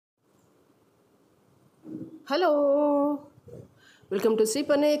Hello, welcome to Shri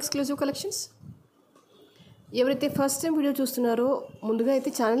exclusive collections. ఎవరైతే first time video చూస్తున్నారో ముందుగా అయితే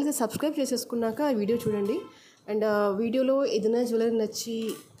ఛానల్కి సబ్స్క్రైబ్ చేసేసుకున్నాక ఆ వీడియో చూడండి. అండ్ వీడియోలో ఏదైనా జ్యువెలరీ నచ్చి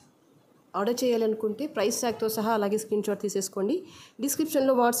ఆర్డర్ చేయాలనుకుంటే ప్రైస్ ట్యాగ్తో సహా అలాగే స్క్రీన్ షాట్ తీసేసుకోండి.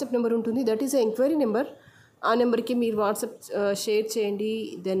 డిస్క్రిప్షన్లో వాట్సాప్ నెంబర్ ఉంటుంది, దట్ ఈస్ ఎంక్వైరీ నెంబర్. ఆ నెంబర్కి మీరు వాట్సాప్ షేర్ చేయండి.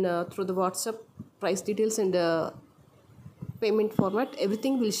 Then through the WhatsApp price details and payment format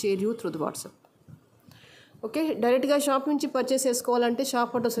everything will share you through the WhatsApp. Okay, డైరెక్ట్గా షాప్ నుంచి పర్చేస్ చేసుకోవాలంటే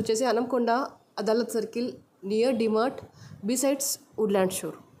షాప్ అడ్రస్ వచ్చేసి Hanamkonda, Adalat circle, near D-mart, besides woodland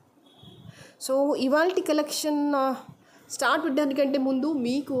showroom. So ఇవాల్టి collection start పెట్టడానికంటే ముందు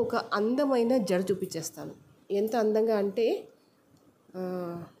మీకు ఒక అందమైన జడ చూపించేస్తాను. ఎంత అందంగా అంటే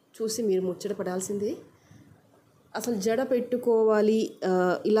చూసి మీరు ముచ్చట పడాల్సిందే. అసలు జడ పెట్టుకోవాలి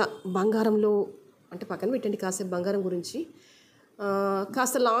ఇలా బంగారంలో అంటే పక్కన పెట్టండి, కాసేపు బంగారం గురించి.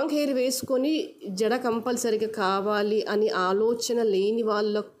 కాస్త లాంగ్ హెయిర్ వేసుకొని జడ కంపల్సరీగా కావాలి అని ఆలోచన లేని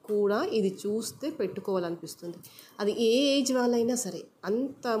వాళ్ళకు కూడా ఇది చూస్తే పెట్టుకోవాలనిపిస్తుంది. అది ఏ ఏజ్ వాళ్ళైనా సరే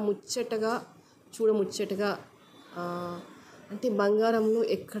అంత ముచ్చటగా చూడముచ్చటగా, అంటే బంగారంలో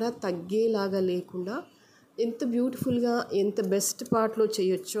ఎక్కడ తగ్గేలాగా లేకుండా ఎంత బ్యూటిఫుల్గా ఎంత బెస్ట్ పార్ట్లో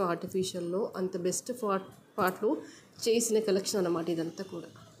చేయొచ్చో ఆర్టిఫిషియల్లో అంత బెస్ట్ పార్ట్లో చేసిన కలెక్షన్ అన్నమాట. ఇదంతా కూడా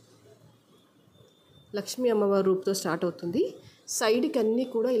లక్ష్మీ అమ్మవారి రూపుతో స్టార్ట్ అవుతుంది. సైడ్కి అన్నీ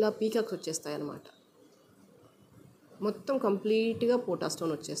కూడా ఇలా పీకాక్స్ వచ్చేస్తాయి అన్నమాట. మొత్తం కంప్లీట్గా పోటా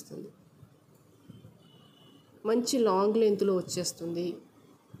స్టోన్ వచ్చేస్తుంది. మంచి లాంగ్ లెంత్లో వచ్చేస్తుంది.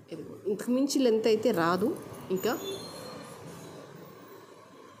 ఇది ఇంతకు మించి లెంత్ అయితే రాదు. ఇంకా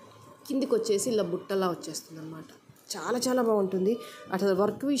కిందికి వచ్చేసి ఇలా బుట్టలా వచ్చేస్తుంది అన్నమాట. చాలా చాలా బాగుంటుంది. అసలు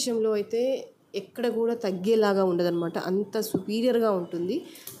వర్క్ విషయంలో అయితే ఎక్కడ కూడా తగ్గేలాగా ఉండదన్నమాట. అంత సుపీరియర్గా ఉంటుంది.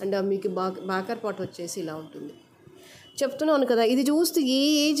 అండ్ మీకు బాకర్ పాట్ వచ్చేసి ఇలా ఉంటుంది. చెప్తున్నాను కదా, ఇది చూస్తే ఏ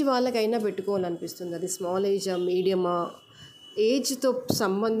ఏజ్ వాళ్ళకైనా పెట్టుకోవాలనిపిస్తుంది. అది స్మాల్ ఏజా మీడియమా ఏజ్తో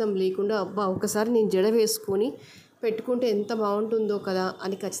సంబంధం లేకుండా అబ్బా ఒకసారి నేను జడ వేసుకొని పెట్టుకుంటే ఎంత బాగుంటుందో కదా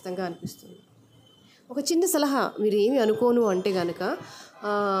అని ఖచ్చితంగా అనిపిస్తుంది. ఒక చిన్న సలహా, మీరు ఏమి అనుకోను అంటే కనుక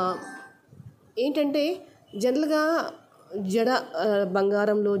ఏంటంటే జనరల్గా జడ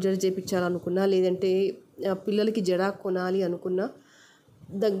బంగారంలో జడ చేయించాలనుకున్నా, లేదంటే పిల్లలకి జడ కొనాలి అనుకున్నా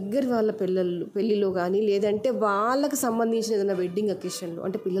దగ్గర వాళ్ళ పెళ్ళిలో కానీ, లేదంటే వాళ్ళకి సంబంధించిన ఏదైనా వెడ్డింగ్ అకేషన్లో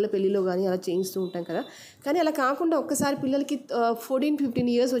అంటే పిల్లల పెళ్ళిలో కానీ అలా చేయిస్తూ ఉంటాం కదా. కానీ అలా కాకుండా ఒక్కసారి పిల్లలకి 14-15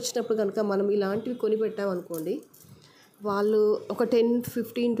 ఇయర్స్ వచ్చినప్పుడు కనుక మనం ఇలాంటివి కొని పెట్టామనుకోండి, వాళ్ళు ఒక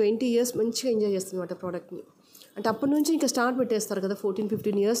 10-15-20 ఇయర్స్ మంచిగా ఎంజాయ్ చేస్తారన్నమాట ప్రోడక్ట్ని. అంటే అప్పటి నుంచి ఇంకా స్టార్ట్ పెట్టేస్తారు కదా,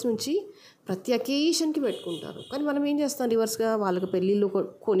 14-15 ఇయర్స్ నుంచి ప్రతి అకేషన్కి పెట్టుకుంటారు. కానీ మనం ఏం చేస్తాం, రివర్స్గా వాళ్ళకి పెళ్ళిళ్ళు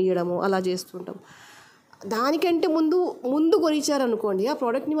కొనియడము అలా చేస్తుంటాం. దానికంటే ముందు కొనిచ్చారనుకోండి, ఆ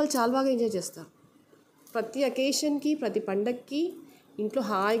ప్రోడక్ట్ని వాళ్ళు చాలా బాగా ఎంజాయ్ చేస్తారు. ప్రతి అకేషన్కి ప్రతి పండక్కి ఇంట్లో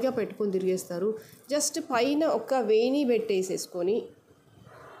హాయిగా పెట్టుకొని తిరిగేస్తారు. జస్ట్ పైన ఒక వేణి పెట్టేసేసుకొని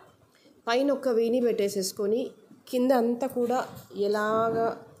కింద అంతా కూడా ఎలాగా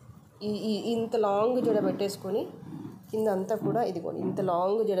ఇంత లాంగ్ జడ పెట్టేసుకొని కింద అంతా కూడా ఇదిగోండి ఇంత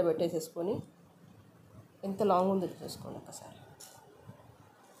లాంగ్ జడ పెట్టేసేసుకొని ఎంత లాంగ్ ఉందో చూసుకోండి ఒకసారి.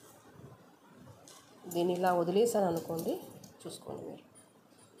 దీన్ని ఇలా వదిలేసాను అనుకోండి, చూసుకోండి మీరు.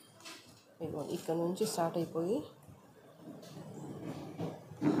 ఇదిగోండి ఇక్కడ నుంచి స్టార్ట్ అయిపోయి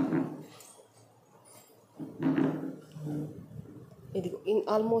ఇదిగో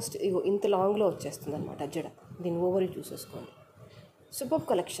ఆల్మోస్ట్ ఇగో ఇంత లాంగ్లో వచ్చేస్తుంది అనమాట జడ. దీన్ని ఓవర్ చూసేసుకోండి. సూపర్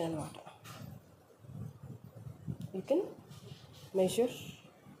కలెక్షన్ అనమాట. You can measure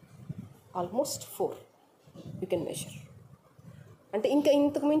almost 4 you can measure. అంటే ఇంకా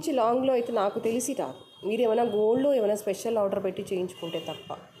ఇంతకు మించి లాంగ్లో అయితే నాకు తెలిసి రాదు. మీరు ఏమైనా గోల్డ్లో ఏమైనా స్పెషల్ ఆర్డర్ పెట్టి చేయించుకుంటే తప్ప.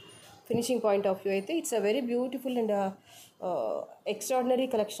 ఫినిషింగ్ పాయింట్ ఆఫ్ వ్యూ అయితే it's a very beautiful and extraordinary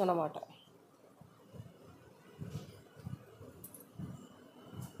collection అన్నమాట.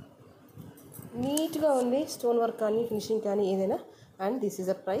 నీట్గా ఉంది స్టోన్ వర్క్ కానీ ఫినిషింగ్ కానీ ఏదైనా. And this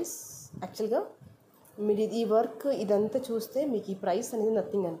is a price. యాక్చువల్గా మీరు ఈ వర్క్ ఇదంతా చూస్తే మీకు ఈ ప్రైస్ అనేది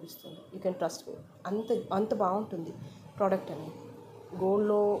నథింగ్ అనిపిస్తుంది. You can trust me. అంత బాగుంటుంది ప్రోడక్ట్ అనేది.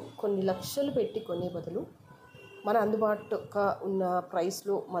 గోల్డ్లో కొన్ని లక్షలు పెట్టి కొనే బదులు మన అందుబాటుగా ఉన్న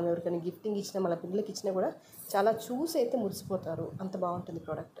ప్రైస్లో మనం ఎవరికైనా గిఫ్టింగ్ ఇచ్చినా మన పిల్లలకి ఇచ్చినా కూడా చాలా చూసి అయితే మురిసిపోతారు. అంత బాగుంటుంది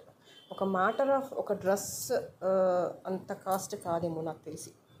ప్రోడక్ట్. ఒక మ్యాటర్ ఆఫ్ ఒక డ్రెస్ అంత కాస్ట్ కాదేమో నాకు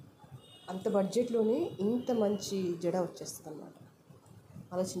తెలిసి. అంత బడ్జెట్లోనే ఇంత మంచి జడ వచ్చేస్తుంది అన్నమాట.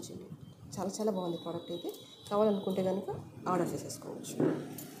 ఆలోచించండి. చాలా చాలా బాగుంది ప్రోడక్ట్. అయితే కావాలనుకుంటే కనుక ఆర్డర్ చేసేసుకోవచ్చు.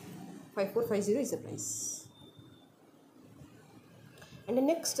 5450 is the price. And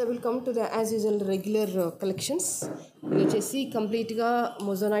next I will come to the as usual regular collections. ఇది వచ్చేసి కంప్లీట్గా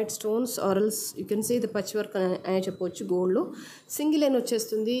moissanite stones ఆరల్స్ you can say the పచ్ work అని చెప్పవచ్చు. గోల్డ్లో సింగిల్ లైన్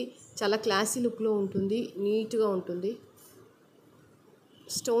వచ్చేస్తుంది, చాలా క్లాసీ లుక్లో ఉంటుంది, నీట్గా ఉంటుంది.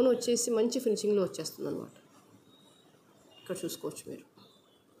 స్టోన్ వచ్చేసి మంచి ఫినిషింగ్లో వచ్చేస్తుంది అనమాట. ఇక్కడ చూసుకోవచ్చు మీరు.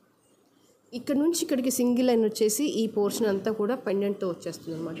 ఇక్కడ నుంచి ఇక్కడికి సింగిల్ లైన్ వచ్చేసి ఈ పోర్షన్ అంతా కూడా పెండెంట్తో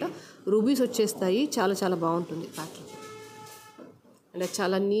వచ్చేస్తుంది అనమాట. రూబీస్ వచ్చేస్తాయి, చాలా చాలా బాగుంటుంది ప్యాటర్న్ అండ్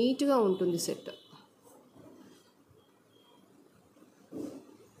చాలా నీట్గా ఉంటుంది సెట్.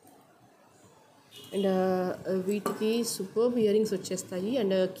 అండ్ వీటికి సూపర్బ్ ఇయర్ రింగ్స్ వచ్చేస్తాయి.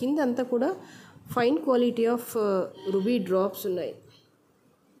 అండ్ కింద అంతా కూడా fine quality of ruby drops ఉన్నాయి.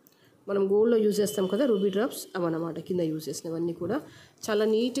 మనం గోల్డ్లో యూజ్ చేస్తాం కదా రూబీ డ్రాప్స్, అవన్నమాట కింద యూజ్ చేసినవన్నీ కూడా. చాలా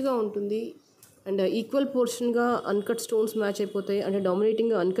నీట్గా ఉంటుంది and equal పోర్షన్గా uncut stones match అయిపోతాయి. అంటే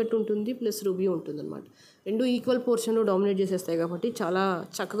డామినేటింగ్గా అన్కట్ ఉంటుంది ప్లస్ రూబీ ఉంటుంది అనమాట. రెండు ఈక్వల్ పోర్షన్లో డామినేట్ చేసేస్తాయి కాబట్టి చాలా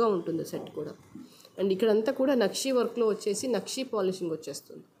చక్కగా ఉంటుంది సెట్ కూడా. అండ్ ఇక్కడంతా కూడా నక్షీ వర్క్లో వచ్చేసి నక్షీ పాలిషింగ్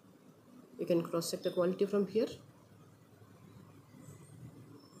వచ్చేస్తుంది. You can cross check the quality from here.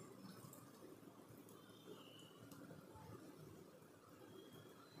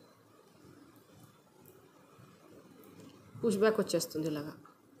 Push back వచ్చేస్తుంది ఇలాగా.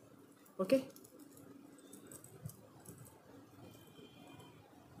 Okay,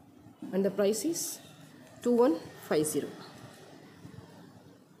 and the price is 2150.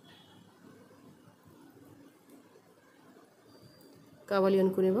 కావాలి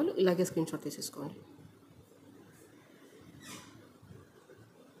అనుకునే వాళ్ళు ఇలాగే స్క్రీన్ షాట్ తీసేసుకోండి.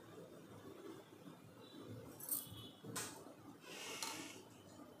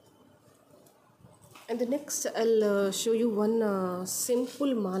 And the next I'll show you one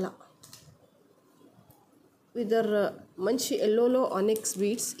simple mala with their మంచి ఎల్లోలో ఆనిక్స్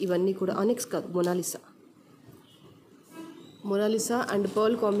బీడ్స్. ఇవన్నీ కూడా ఆనిక్స్ కాదు, మొనాలిసా అండ్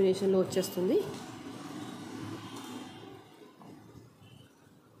పర్ల్ కాంబినేషన్లో వచ్చేస్తుంది.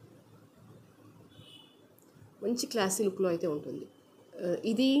 మంచి క్లాసీ లుక్లో అయితే ఉంటుంది.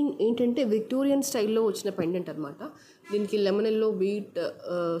 ఇది ఏంటంటే విక్టోరియన్ స్టైల్లో వచ్చిన పెండెంట్ అనమాట. దీనికి లెమన్ ఎల్లో బీట్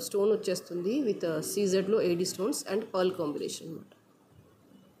స్టోన్ వచ్చేస్తుంది with సీజెడ్లో AD stones and pearl combination అనమాట.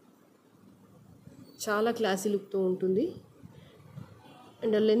 చాలా క్లాసీ లుక్తో ఉంటుంది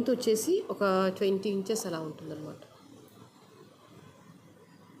అండ్ లెంత్ వచ్చేసి ఒక 20 ఇంచెస్ అలా ఉంటుంది అనమాట.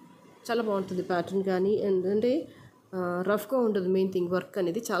 చాలా బాగుంటుంది ప్యాటర్న్ కానీ. అండ్ అంటే రఫ్గా ఉంటుంది, మెయిన్ థింగ్ వర్క్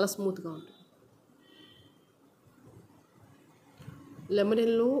అనేది చాలా స్మూత్గా ఉంటుంది. లెమన్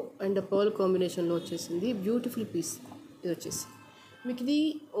ఎల్లో అండ్ పర్ల్ కాంబినేషన్లో వచ్చేసింది. బ్యూటిఫుల్ పీస్ ఇది వచ్చేసి. మీకు ఇది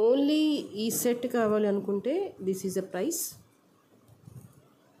ఓన్లీ ఈ సెట్ కావాలి అనుకుంటే this is a price.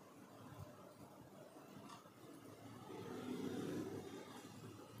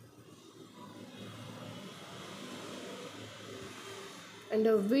 And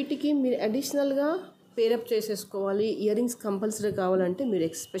వీటికి మీరు అడిషనల్గా పేరప్ చేసేసుకోవాలి. ఇయర్ రింగ్స్ కంపల్సరీ కావాలంటే మీరు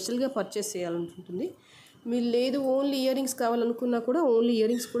స్పెషల్గా పర్చేస్ చేయాలనుకుంటుంది. మీరు లేదు ఓన్లీ ఇయర్ రింగ్స్ కావాలనుకున్నా కూడా ఓన్లీ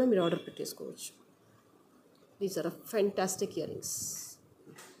ఇయర్ రింగ్స్ కూడా మీరు ఆర్డర్ పెట్టేసుకోవచ్చు. These are fantastic ear rings.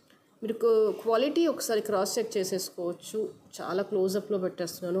 మీరు క్వాలిటీ ఒకసారి క్రాస్ చెక్ చేసేసుకోవచ్చు. చాలా క్లోజప్లో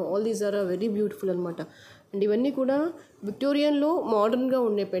పెట్టేస్తున్నాను. All these are very beautiful అనమాట. అండ్ ఇవన్నీ కూడా విక్టోరియన్లో మోడర్న్గా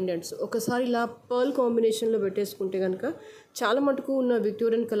ఉండే పెండెంట్స్. ఒకసారి ఇలా పర్ల్ కాంబినేషన్లో పెట్టేసుకుంటే కనుక చాలా మటుకు ఉన్న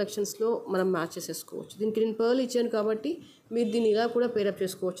విక్టోరియన్ కలెక్షన్స్లో మనం మ్యాచ్ చేసేసుకోవచ్చు. దీనికి నేను పర్ల్ ఇచ్చాను కాబట్టి మీరు దీన్ని ఇలా కూడా పేరప్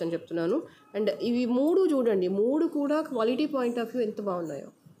చేసుకోవచ్చు అని చెప్తున్నాను. అండ్ ఇవి మూడు చూడండి, మూడు కూడా క్వాలిటీ పాయింట్ ఆఫ్ వ్యూ ఎంత బాగున్నాయో,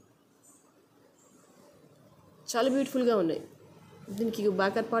 చాలా బ్యూటిఫుల్గా ఉన్నాయి. దీనికి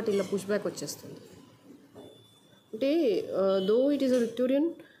బ్యాకర్ పార్ట్ ఇలా పుష్ బ్యాక్ వచ్చేస్తుంది. అంటే though it is a Victorian,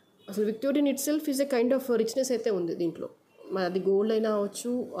 అసలు Victorian it self is a kind of richness అయితే ఉంది దీంట్లో. అది గోల్డ్ అయినా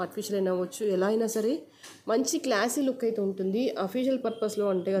అవ్వచ్చు, ఆర్టిఫిషియల్ అయినా అవ్వచ్చు, ఎలా అయినా సరే మంచి క్లాసీ లుక్ అయితే ఉంటుంది. అఫీషియల్ పర్పస్లో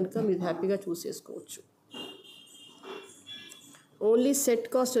అంటే కనుక మీరు హ్యాపీగా చూస్ చేసుకోవచ్చు. ఓన్లీ సెట్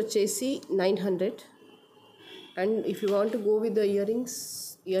కాస్ట్ వచ్చేసి 900. And if you want to go with the ear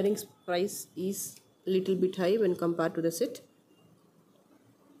rings price is little bit high when compare to the set.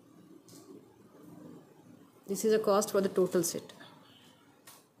 This is a cost for the total set.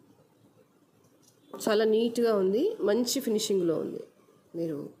 చాలా నీట్గా ఉంది, మంచి ఫినిషింగ్లో ఉంది,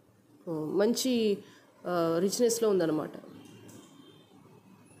 మీరు మంచి రిచ్నెస్లో ఉందన్నమాట.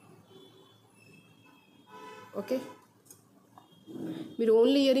 Okay, మీరు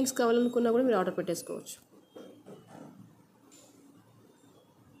ఓన్లీ ఇయర్ రింగ్స్ కావాలనుకున్నా కూడా మీరు ఆర్డర్ పెట్టేసుకోవచ్చు.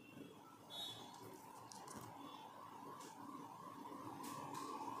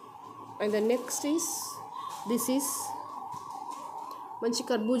 And the next this is మంచి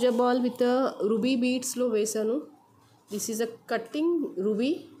కర్బూజా బాల్ విత్ రూబీ బీడ్స్లో వేసాను. This is a cutting ruby.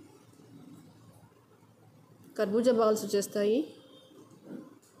 కర్బూజా బాల్స్ వచ్చేస్తాయి.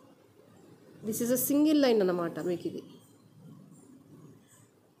 This is a single line అన్నమాట. మీకు ఇది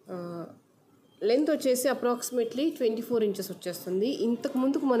లెంత్ వచ్చేసి అప్రాక్సిమేట్లీ 24 ఇంచెస్ వచ్చేస్తుంది. ఇంతకు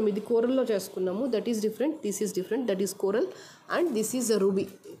ముందుకు మనం ఇది కోరల్లో చేసుకున్నాము. That is different, this is different. That is coral and this is a ruby.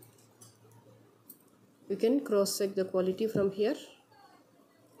 You can cross check the quality from here.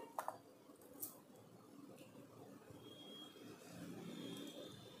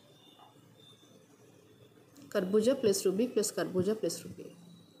 కర్బూజా ప్లస్ రూబీ ప్లస్ కర్బూజా ప్లస్ రూబీ.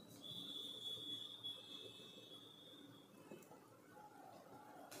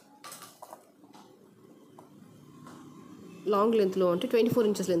 లాంగ్ లెంత్లో అంటే 24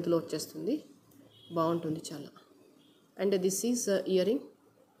 ఇంచెస్ లెంత్లో వచ్చేస్తుంది. బాగుంటుంది చాలా. And this is ear ring.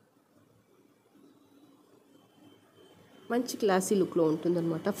 మంచి classy లుక్లో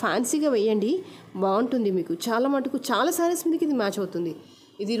ఉంటుందన్నమాట. ఫ్యాన్సీగా వేయండి, బాగుంటుంది మీకు. చాలా మటుకు చాలా శారీస్ మీదకి ఇది మ్యాచ్ అవుతుంది.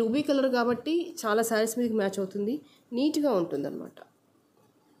 ఇది రూబీ కలర్ కాబట్టి చాలా శారీస్ మీదకి మ్యాచ్ అవుతుంది. నీట్గా ఉంటుందన్నమాట.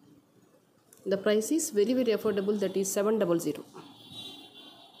 The price is very very affordable. That is 700.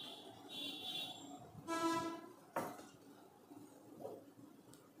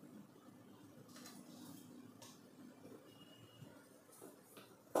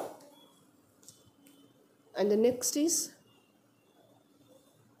 And the next is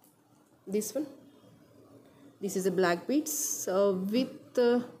this one. This is a black beads with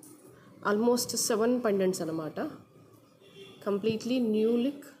almost 7 pendants anamata. Completely new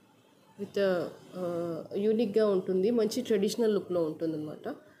look with unique ga untundi. Manchi traditional look lo untundi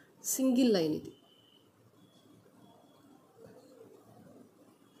anamata. Single line idi.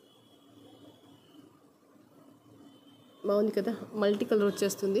 బాగుంది కదా. Multi colour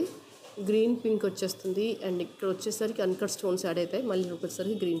వచ్చేస్తుంది. Green pink వచ్చేస్తుంది. And ఇక్కడ వచ్చేసరికి uncut stones add అవుతాయి. మళ్ళీ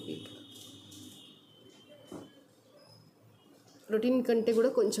వచ్చేసరికి green pink. Routine కంటే కూడా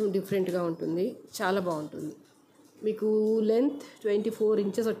కొంచెం డిఫరెంట్గా ఉంటుంది. చాలా బాగుంటుంది. మీకు లెంత్ 24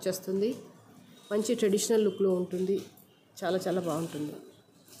 ఇంచెస్ వచ్చేస్తుంది. మంచి ట్రెడిషనల్ లుక్లో ఉంటుంది. చాలా చాలా బాగుంటుంది.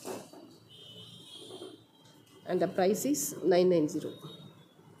 And the price is 990.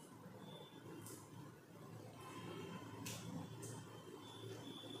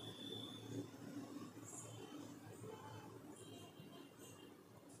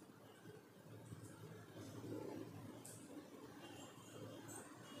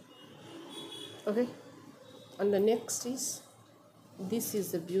 Okay, and the next is this is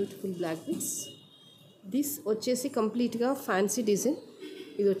the beautiful black beads. This వచ్చేసి కంప్లీట్గా ఫ్యాన్సీ డిజైన్.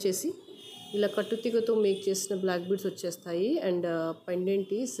 ఇది వచ్చేసి ఇలా కట్టుతీగతో మేక్ చేసిన బ్లాక్ బీడ్స్ వచ్చేస్తాయి. And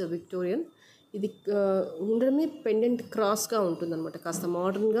pendant is Victorian. ఇది ఉండడమే పెండెంట్ క్రాస్గా ఉంటుందన్నమాట. కాస్త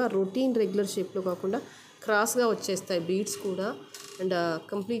మోడర్న్గా రొటీన్ రెగ్యులర్ షేప్లో కాకుండా క్రాస్గా వచ్చేస్తాయి బీడ్స్ కూడా. And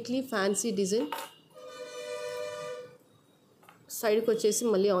completely fancy design. సైడ్కి వచ్చేసి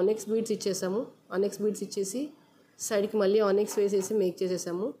మళ్ళీ ఆనెక్స్ బీడ్స్ ఇచ్చేసాము. ఆనెక్స్ బీడ్స్ ఇచ్చేసి సైడ్కి మళ్ళీ ఆనెక్స్ వేసేసి మేక్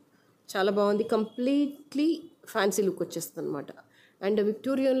చేసేసాము. చాలా బాగుంది. కంప్లీట్లీ ఫ్యాన్సీ లుక్ వచ్చేస్తుంది అనమాట. అండ్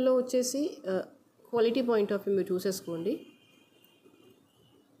విక్టోరియన్లో వచ్చేసి క్వాలిటీ పాయింట్ ఆఫ్ వ్యూ మీరు చూసేసుకోండి.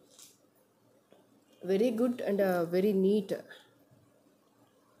 Very good and very neat.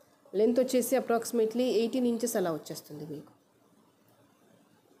 Length వచ్చేసి అప్రాక్సిమేట్లీ 18 ఇంచెస్ అలా వచ్చేస్తుంది మీకు.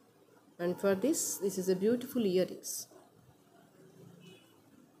 And for this is a beautiful ear rings.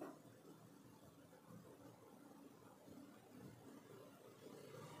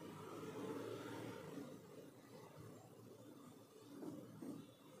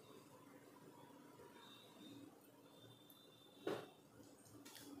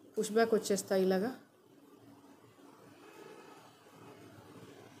 Push back వచ్చేస్తాయి ఇలాగా.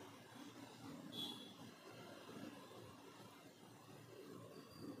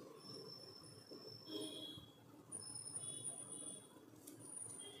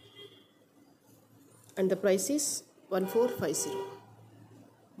 And the price is 1450.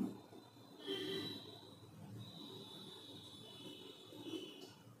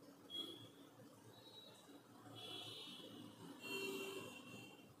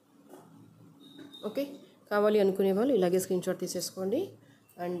 Okay, కావాలి అనుకునే వాళ్ళు ఇలాగే స్క్రీన్ షాట్ తీసేసుకోండి.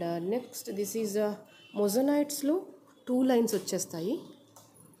 And next this is మొజనైట్స్లో 2 lines వచ్చేస్తాయి.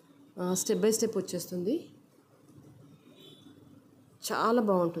 స్టెప్ బై స్టెప్ వచ్చేస్తుంది. చాలా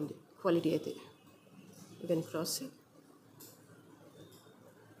బాగుంటుంది క్వాలిటీ అయితే. You can cross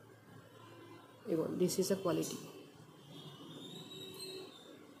ego this is a quality.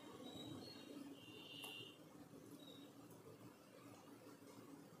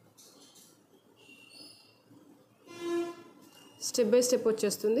 Step by step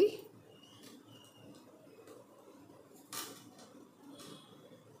వచ్చేస్తుంది.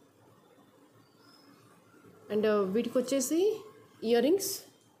 అండ్ వీటికి వచ్చేసి ఇయర్ రింగ్స్.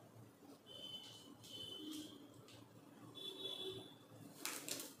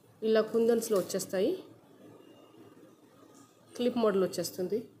 ఇలా కుందన్స్లో వచ్చేస్తాయి. క్లిప్ మోడల్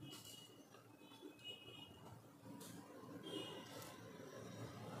వచ్చేస్తుంది.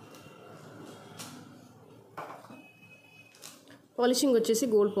 పాలిషింగ్ వచ్చేసి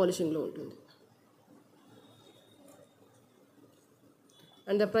గోల్డ్ పాలిషింగ్లో ఉంటుంది.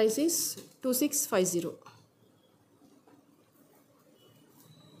 And the price is 2650.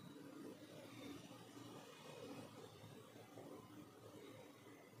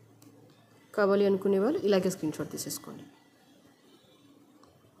 కావాలి అనుకునే వాళ్ళు ఇలాగే స్క్రీన్ షాట్ తీసేసుకోండి.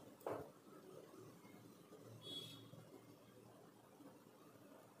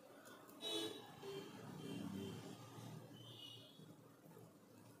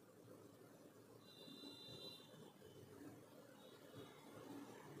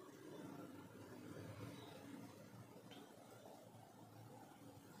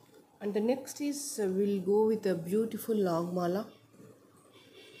 And the next is we'll go with a beautiful long mala.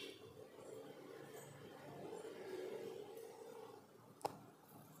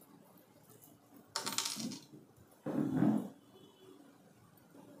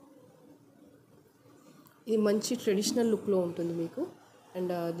 ఇది మంచి ట్రెడిషనల్ లుక్లో ఉంటుంది మీకు.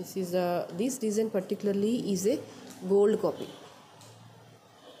 And this design particularly is a gold copy.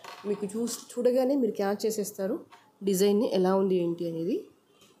 మీకు చూడగానే మీరు క్యాచ్ చేసేస్తారు డిజైన్ని ఎలా ఉంది ఏంటి అనేది.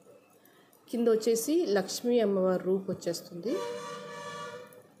 కింద వచ్చేసి లక్ష్మీ అమ్మవారి రూప్ వచ్చేస్తుంది.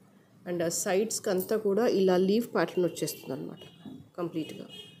 అండ్ సైడ్స్కి అంతా కూడా ఇలా లీఫ్ ప్యాటర్న్ వచ్చేస్తుంది అనమాట కంప్లీట్గా.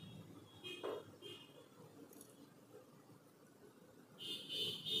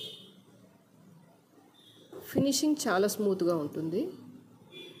 ఫినిషింగ్ చాలా స్మూత్గా ఉంటుంది.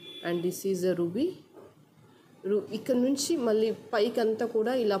 And this is a ruby. ఇక్కడ నుంచి మళ్ళీ పైకి అంతా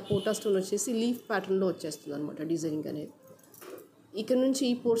కూడా ఇలా పోటా స్టోన్ వచ్చేసి లీఫ్ ప్యాటర్న్లో వచ్చేస్తుంది అనమాట డిజైనింగ్ అనేది. ఇక్కడ నుంచి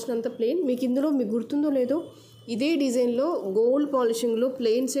ఈ పోర్షన్ అంతా ప్లెయిన్. మీకు ఇందులో మీకు గుర్తుందో లేదో ఇదే డిజైన్లో గోల్డ్ పాలిషింగ్లో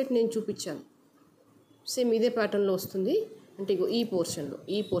ప్లెయిన్ సెట్ నేను చూపించాను. సేమ్ ఇదే ప్యాటర్న్లో వస్తుంది. అంటే ఈ పోర్షన్లో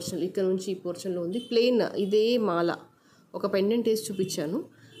ఇక్కడ నుంచి ఈ పోర్షన్లో ఉంది ప్లెయిన్. ఇదే మాల ఒక పెండెంట్ వేసి చూపించాను.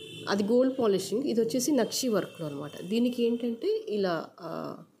 అది గోల్డ్ పాలిషింగ్. ఇది వచ్చేసి నక్షి వర్క్లో అనమాట. దీనికి ఏంటంటే ఇలా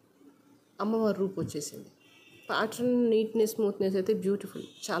అమ్మవారి రూప్ వచ్చేసింది. ప్యాటర్న్ నీట్నెస్ స్మూత్నెస్ అయితే బ్యూటిఫుల్,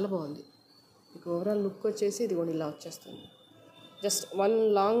 చాలా బాగుంది. మీకు ఓవరాల్ లుక్ వచ్చేసి ఇది కూడా ఇలా వచ్చేస్తుంది. Just one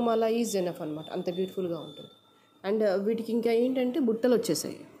long Mala is enough అనమాట, అంత బ్యూటిఫుల్గా ఉంటుంది. అండ్ వీటికి ఇంకా ఏంటంటే బుట్టలు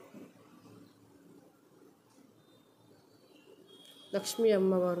వచ్చేసాయి. లక్ష్మీ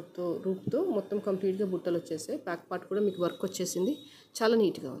అమ్మవారితో రూప్తో మొత్తం కంప్లీట్గా బుట్టలు వచ్చేసాయి. బ్యాక్ పార్ట్ కూడా మీకు వర్క్ వచ్చేసింది, చాలా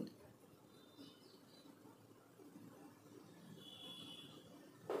నీట్గా ఉంది.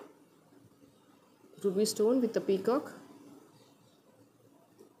 Ruby stone with a peacock.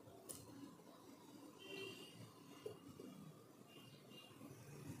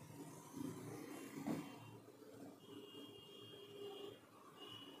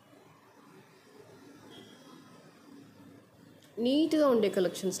 నీట్గా ఉండే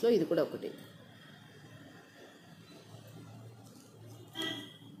కలెక్షన్స్లో ఇది కూడా ఒకటి.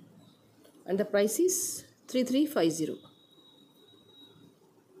 And the price is 3350.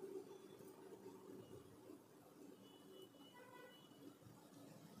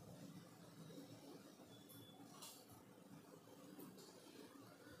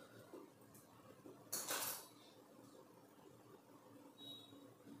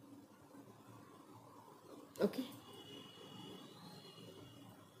 Okay,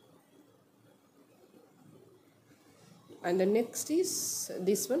 and the next is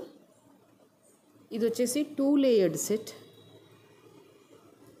this one. ఇది వచ్చేసి 2 layered set.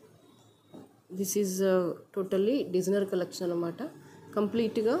 This is totally designer collection అనమాట.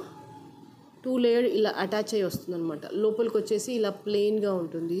 కంప్లీట్గా 2 layered ఇలా అటాచ్ అయ్యి వస్తుంది అనమాట. లోపలికి వచ్చేసి ఇలా ప్లెయిన్గా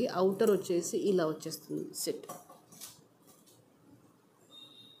ఉంటుంది, అవుటర్ వచ్చేసి ఇలా వచ్చేస్తుంది సెట్.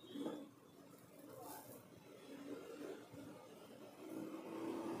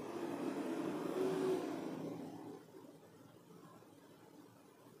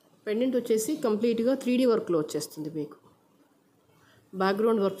 పెండెంట్ వచ్చేసి కంప్లీట్గా 3D వర్క్లో వచ్చేస్తుంది మీకు.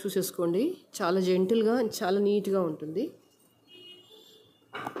 బ్యాక్గ్రౌండ్ వర్క్ చూసేసుకోండి, చాలా జెంటిల్గా చాలా నీట్గా ఉంటుంది.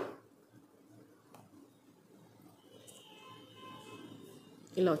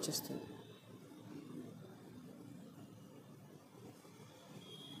 ఇలా వచ్చేస్తుంది.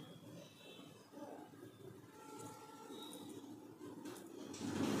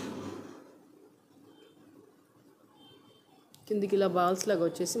 కిందికి ఇలా బాల్స్ లాగా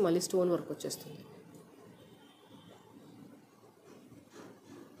వచ్చేసి మళ్ళీ స్టోన్ వర్క్ వచ్చేస్తుంది.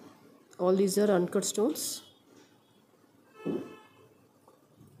 All these are uncut stones.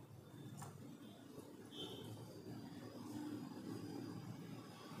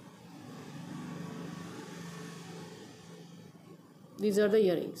 These are the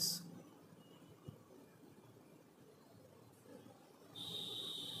earrings.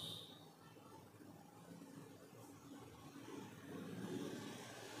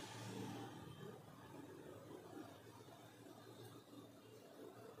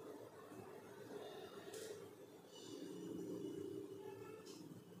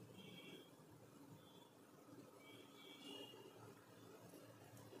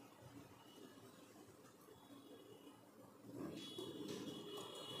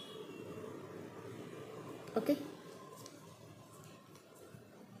 Okay,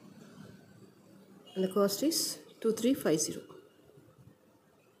 and the cost is 2350.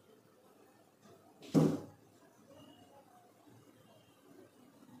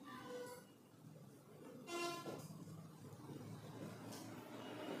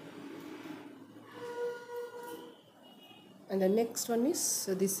 And the next one is,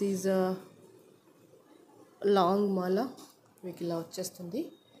 so this is a long మాల. మీకు ఇలా వచ్చేస్తుంది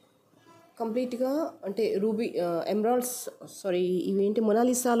కంప్లీట్గా. అంటే రూబీ ఎమరాల్డ్స్, సారీ ఇవేంటి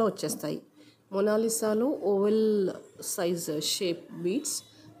మొనాలిసాలో వచ్చేస్తాయి. మొనాలిసాలో ఓవెల్ సైజ్ షేప్ బీడ్స్,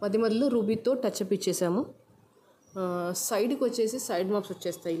 మధ్య మధ్యలో రూబీతో touch up ఇచ్చేసాము. సైడ్కి వచ్చేసి సైడ్ మార్క్స్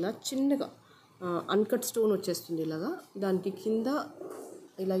వచ్చేస్తాయి ఇలా చిన్నగా. అన్కట్ స్టోన్ వచ్చేస్తుంది ఇలాగా. దానికి కింద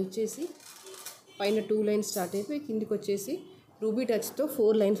ఇలా ఇచ్చేసి పైన 2 లైన్స్ స్టార్ట్ అయిపోయి కిందికి వచ్చేసి రూబీ టచ్తో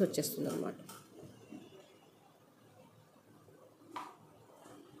 4 లైన్స్ వచ్చేస్తుంది అనమాట.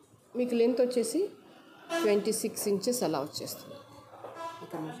 మీకు లెంత్ వచ్చేసి 26 ఇంచెస్ అలా వచ్చేస్తుంది.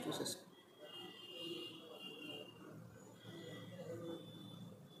 ఇక్కడ మీరు చూసేసుకో.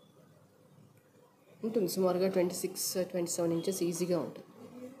 ఉంటుంది సుమారుగా 26-27 ఇంచెస్ ఈజీగా ఉంటుంది.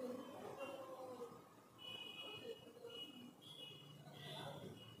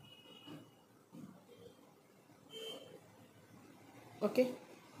 ఓకే,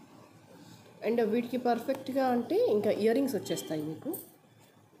 అండ్ వీటికి పర్ఫెక్ట్గా అంటే ఇంకా ఇయర్ రింగ్స్ వచ్చేస్తాయి మీకు.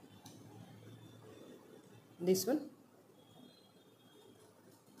 This one,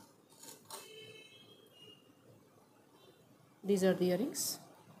 these are the earrings.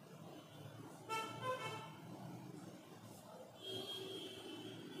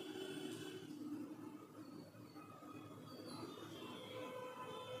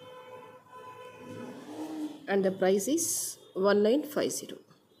 And the price is 1950.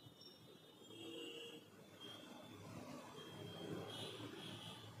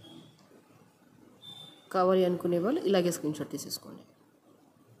 కావాలి అనుకునే వాళ్ళు ఇలాగే స్క్రీన్ షాట్ తీసేసుకోండి.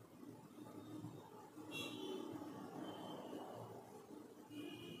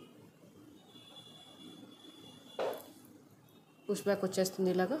 పుష్ బ్యాక్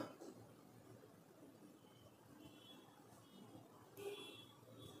వచ్చేస్తుంది ఇలాగా.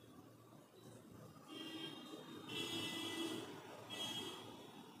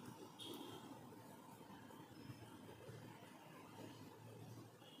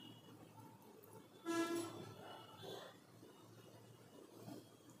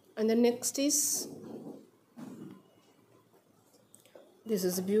 And the next is, this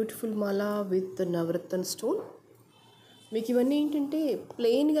is a beautiful mala with the navratna stone. మీకు ఇవన్నీ ఏంటంటే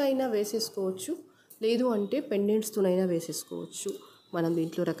ప్లెయిన్గా అయినా వేసేసుకోవచ్చు, లేదు అంటే పెండెంట్స్తోనైనా వేసేసుకోవచ్చు. మనం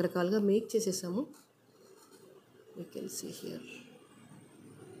దీంట్లో రకరకాలుగా మేక్ చేసేసాము. You can see here.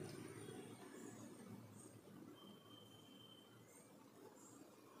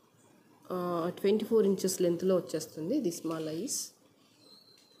 uh, 24 inches లెంత్లో వచ్చేస్తుంది. దిస్ మాలా ఈస్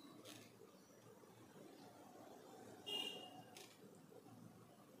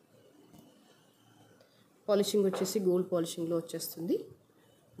పాలిషింగ్ వచ్చేసి గోల్డ్ పాలిషింగ్లో వచ్చేస్తుంది.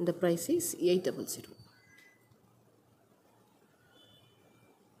 And the price is 800.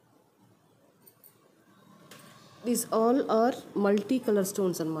 These all are multi colour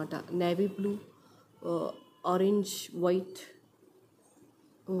stones అనమాట. Navy blue, orange, white,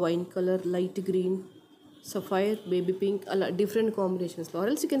 wine colour, light green, sapphire, baby pink, అలా different కాంబినేషన్స్లో.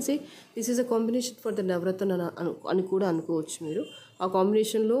 ఆర్ఎల్స్ you can say this is a combination for the నవరత్న అని కూడా అనుకోవచ్చు మీరు. ఆ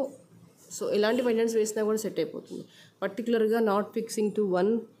కాంబినేషన్లో so ఎలాంటి పెండెంట్స్ వేసినా కూడా సెట్ అయిపోతుంది. పర్టికులర్గా not fixing to one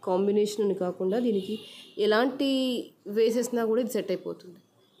combination అని కాకుండా దీనికి ఎలాంటి వేసేసినా కూడా ఇది సెట్ అయిపోతుంది.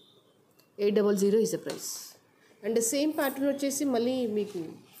 800 is the price. And same pattern వచ్చేసి మళ్ళీ మీకు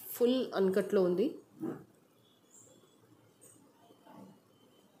ఫుల్ అన్కట్లో ఉంది.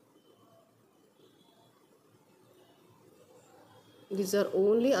 These are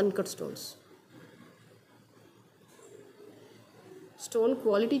only uncut stones. Stone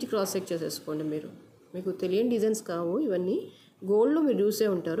quality cross check చేసేసుకోండి మీరు. మీకు తెలియని డిజైన్స్ కావు ఇవన్నీ. గోల్డ్లో మీరు చూసే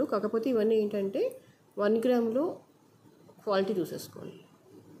ఉంటారు, కాకపోతే ఇవన్నీ ఏంటంటే 1 గ్రామ్లో క్వాలిటీ చూసేసుకోండి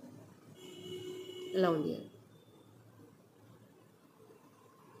ఎలా ఉంది అని.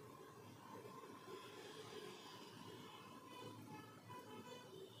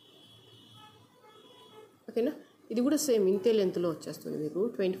 ఓకేనా. ఇది కూడా సేమ్ ఇంతే లెంత్లో వచ్చేస్తుంది మీకు,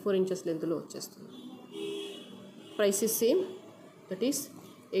 24 ఇంచెస్ లెంత్లో వచ్చేస్తుంది. Price is same, that is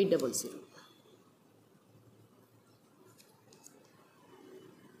 800.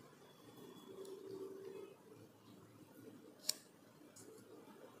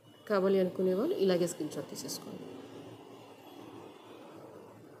 కావాలి అనుకునే వాళ్ళు ఇలాగే స్క్రీన్ షాట్ తీసేసుకోండి.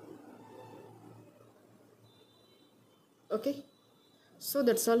 Okay, so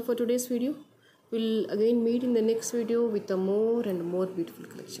that's all for today's video. We'll again meet in the next video with a more and more beautiful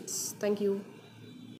collections. Thank you.